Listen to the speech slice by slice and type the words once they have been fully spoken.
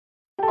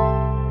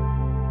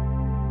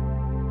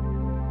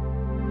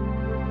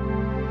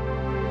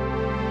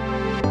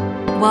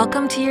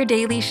Welcome to your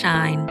Daily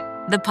Shine,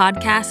 the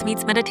podcast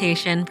meets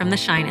meditation from the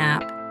Shine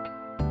app.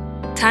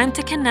 Time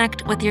to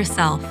connect with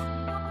yourself,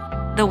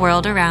 the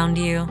world around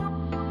you,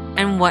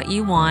 and what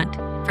you want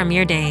from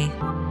your day.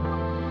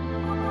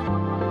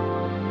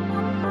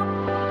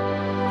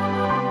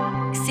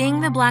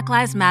 Seeing the Black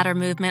Lives Matter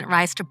movement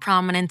rise to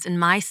prominence in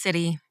my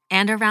city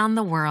and around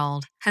the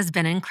world has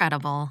been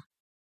incredible.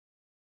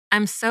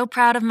 I'm so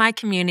proud of my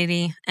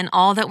community and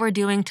all that we're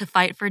doing to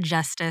fight for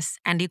justice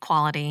and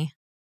equality.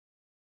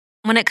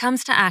 When it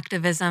comes to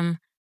activism,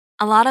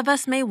 a lot of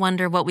us may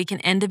wonder what we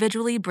can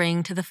individually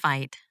bring to the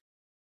fight.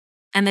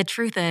 And the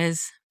truth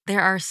is,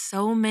 there are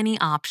so many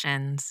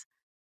options.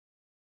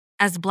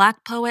 As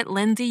Black poet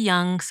Lindsay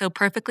Young so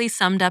perfectly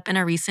summed up in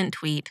a recent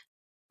tweet,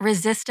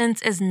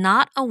 resistance is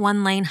not a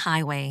one-lane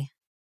highway.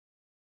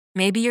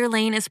 Maybe your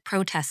lane is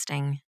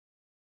protesting.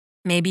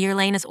 Maybe your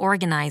lane is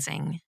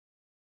organizing.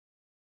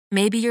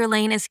 Maybe your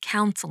lane is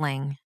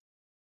counseling.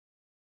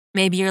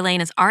 Maybe your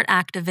lane is art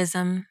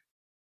activism.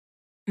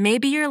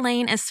 Maybe your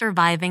lane is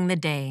surviving the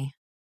day.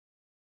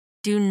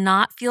 Do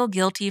not feel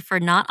guilty for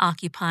not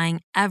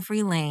occupying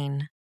every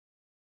lane.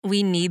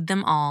 We need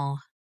them all.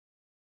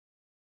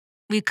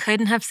 We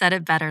couldn't have said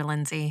it better,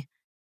 Lindsay.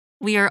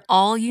 We are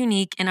all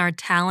unique in our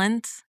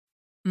talents,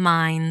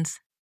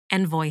 minds,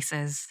 and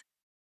voices.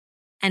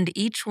 And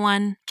each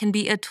one can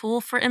be a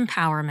tool for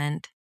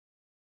empowerment.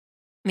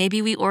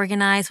 Maybe we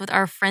organize with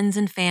our friends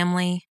and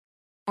family,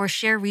 or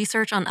share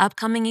research on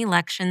upcoming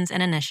elections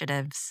and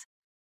initiatives.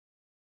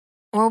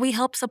 Or we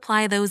help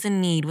supply those in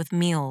need with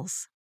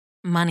meals,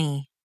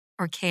 money,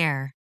 or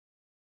care.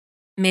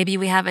 Maybe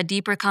we have a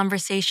deeper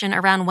conversation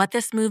around what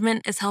this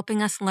movement is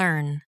helping us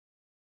learn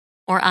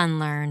or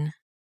unlearn,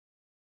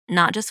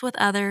 not just with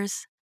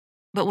others,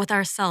 but with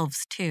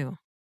ourselves too.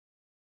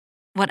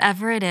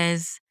 Whatever it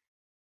is,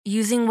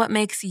 using what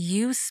makes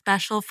you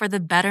special for the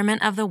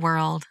betterment of the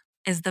world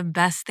is the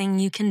best thing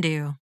you can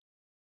do.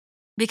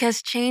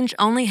 Because change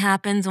only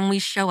happens when we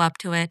show up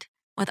to it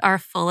with our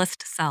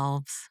fullest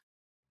selves.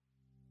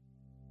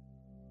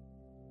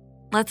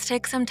 Let's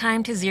take some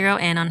time to zero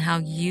in on how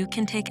you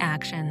can take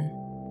action,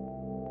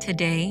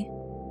 today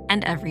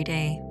and every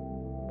day.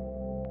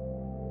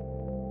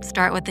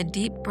 Start with a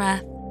deep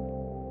breath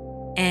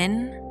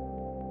in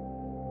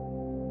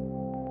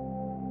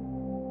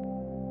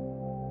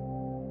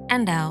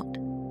and out.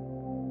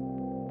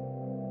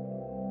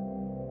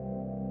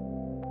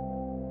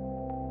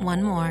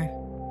 One more.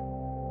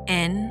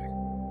 In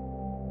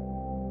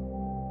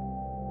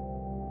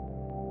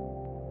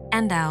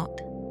and out.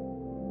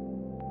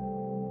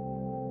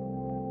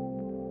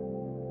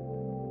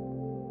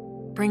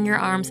 Bring your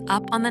arms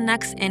up on the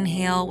next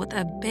inhale with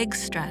a big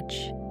stretch.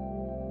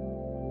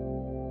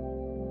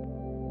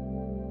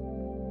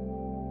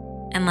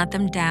 And let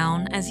them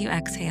down as you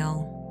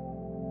exhale.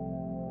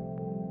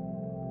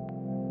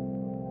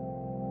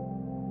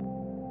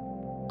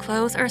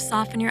 Close or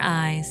soften your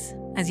eyes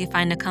as you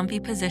find a comfy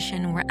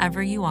position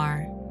wherever you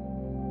are.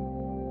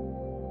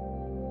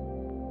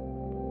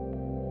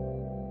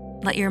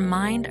 Let your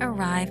mind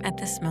arrive at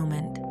this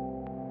moment.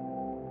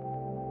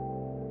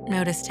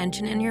 Notice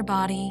tension in your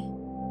body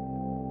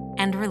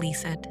and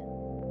release it.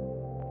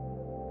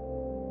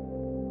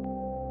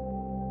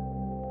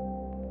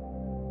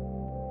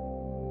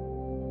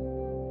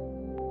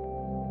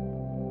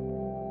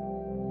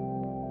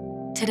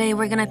 Today,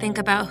 we're going to think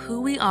about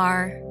who we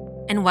are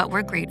and what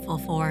we're grateful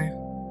for.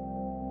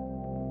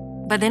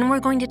 But then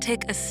we're going to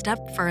take a step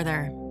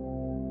further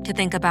to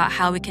think about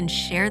how we can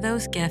share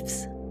those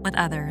gifts with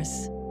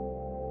others.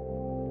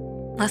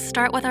 Let's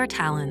start with our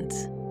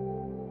talents.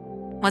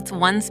 What's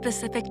one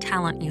specific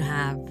talent you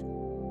have?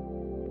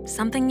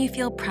 Something you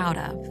feel proud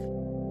of.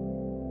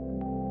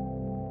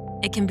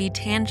 It can be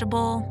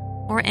tangible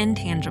or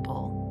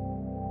intangible.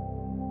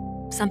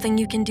 Something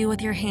you can do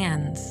with your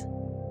hands.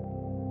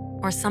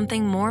 Or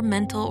something more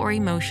mental or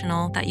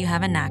emotional that you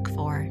have a knack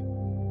for.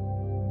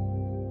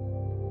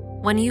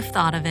 When you've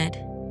thought of it,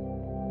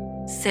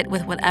 sit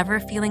with whatever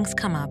feelings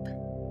come up.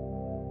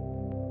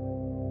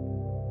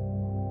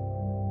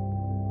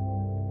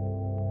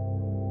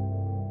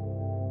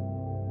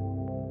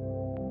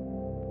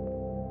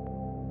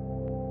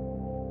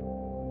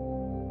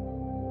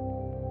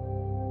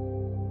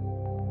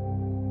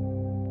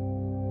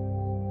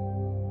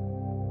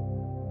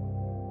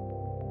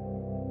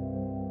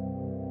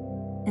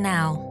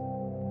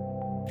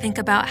 Now, think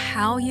about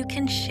how you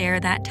can share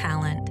that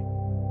talent.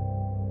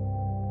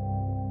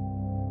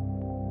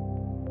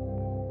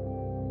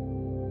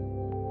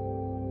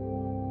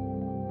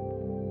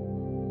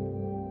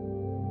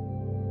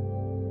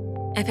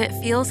 If it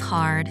feels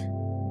hard,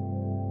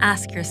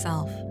 ask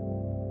yourself,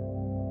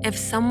 if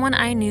someone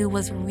I knew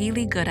was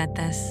really good at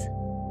this,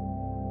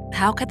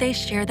 how could they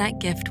share that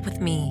gift with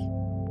me?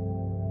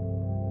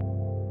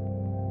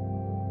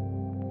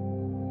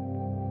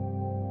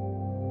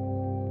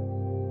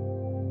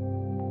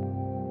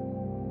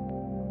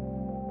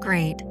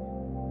 Great.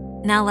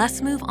 Now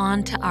let's move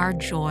on to our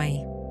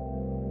joy.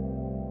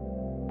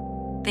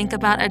 Think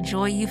about a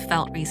joy you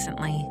felt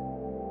recently.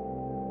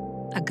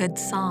 A good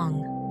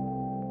song,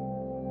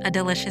 a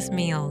delicious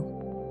meal?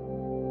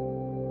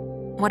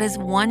 What is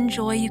one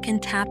joy you can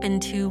tap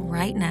into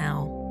right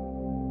now?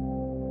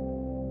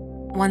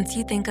 Once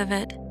you think of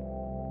it,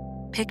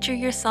 picture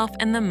yourself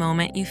in the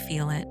moment you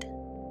feel it.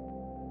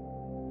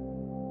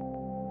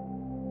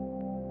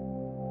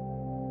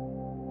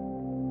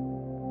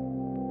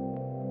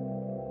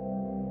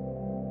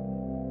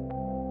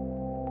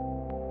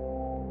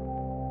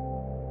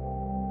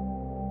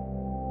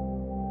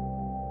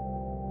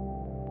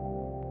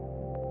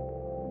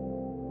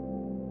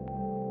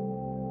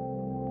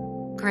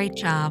 Great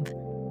job.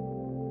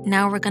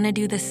 Now we're going to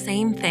do the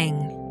same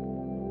thing.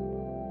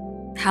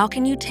 How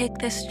can you take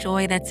this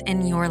joy that's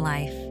in your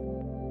life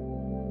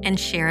and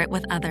share it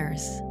with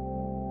others,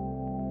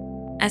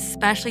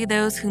 especially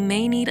those who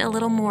may need a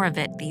little more of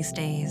it these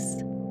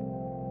days?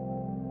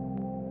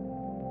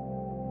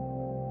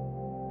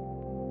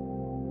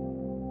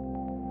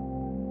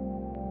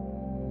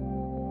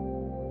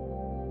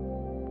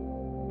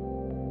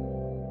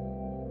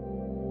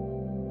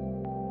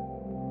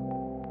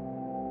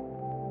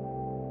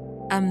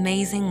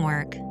 Amazing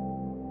work.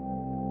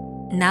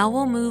 Now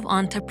we'll move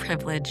on to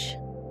privilege.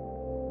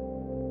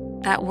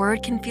 That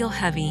word can feel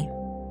heavy,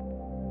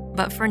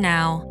 but for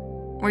now,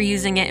 we're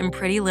using it in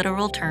pretty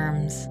literal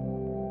terms.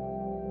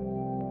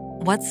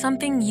 What's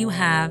something you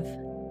have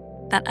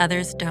that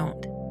others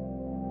don't?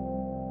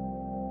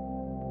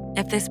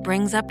 If this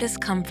brings up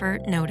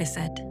discomfort, notice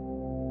it.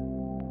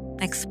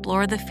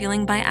 Explore the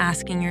feeling by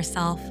asking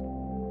yourself,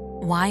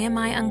 why am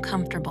I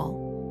uncomfortable?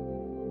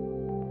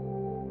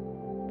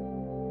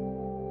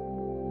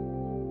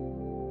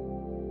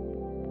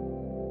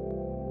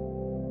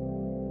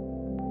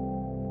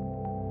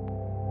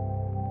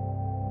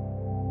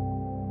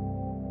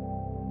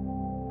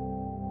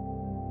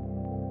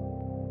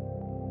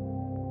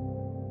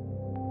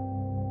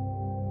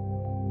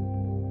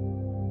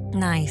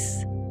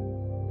 Nice.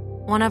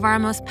 One of our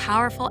most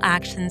powerful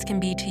actions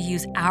can be to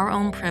use our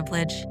own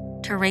privilege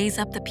to raise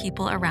up the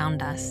people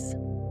around us.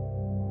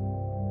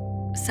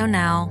 So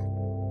now,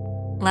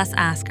 let's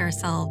ask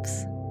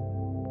ourselves,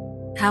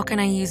 how can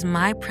I use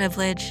my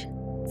privilege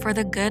for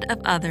the good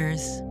of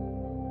others?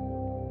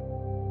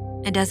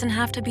 It doesn't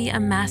have to be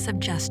a massive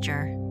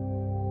gesture.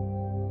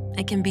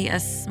 It can be a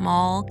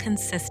small,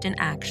 consistent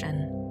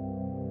action,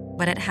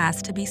 but it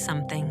has to be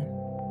something.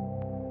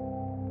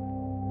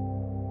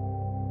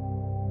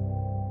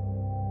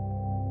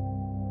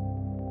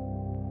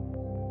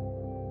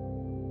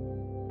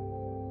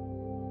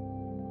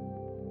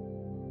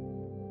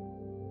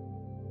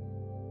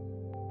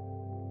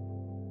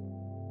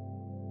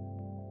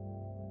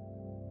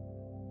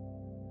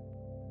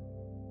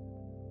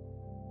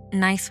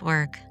 Nice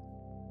work.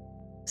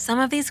 Some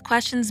of these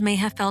questions may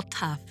have felt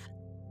tough,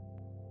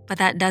 but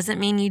that doesn't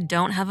mean you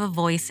don't have a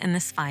voice in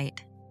this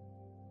fight.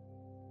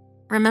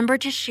 Remember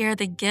to share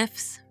the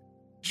gifts,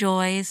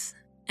 joys,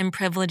 and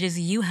privileges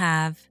you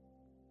have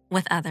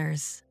with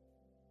others.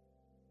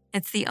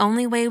 It's the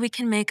only way we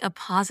can make a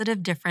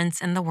positive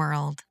difference in the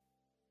world.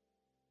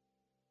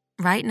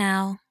 Right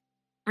now,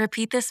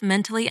 repeat this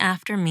mentally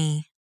after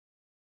me.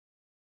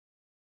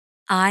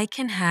 I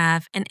can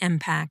have an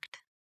impact.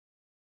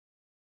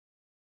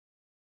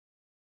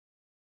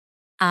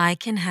 I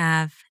can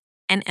have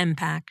an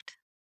impact.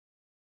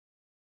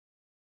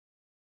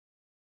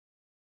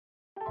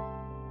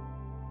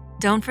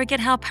 Don't forget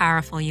how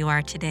powerful you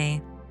are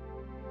today.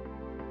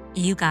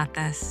 You got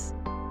this.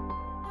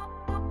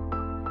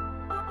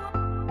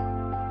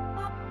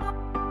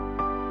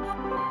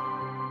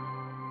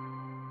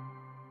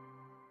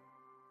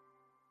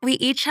 We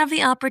each have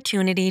the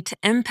opportunity to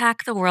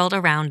impact the world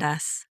around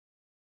us.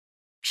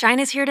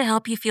 Shine is here to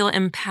help you feel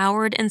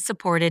empowered and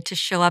supported to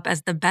show up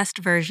as the best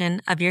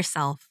version of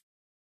yourself.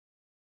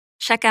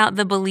 Check out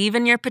the Believe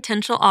in Your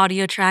Potential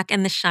audio track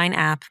in the Shine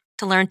app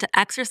to learn to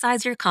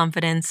exercise your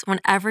confidence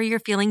whenever you're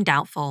feeling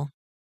doubtful.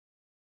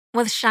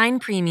 With Shine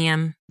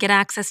Premium, get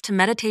access to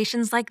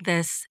meditations like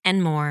this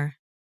and more.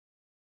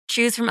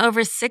 Choose from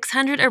over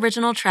 600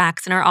 original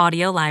tracks in our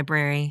audio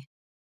library.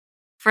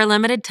 For a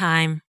limited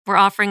time, we're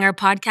offering our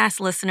podcast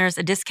listeners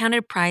a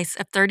discounted price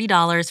of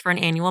 $30 for an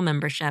annual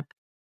membership.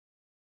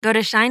 Go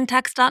to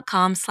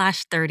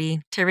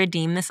shinetext.com/30 to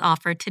redeem this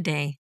offer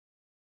today.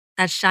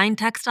 That's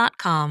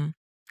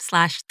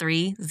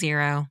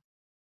shinetext.com/30.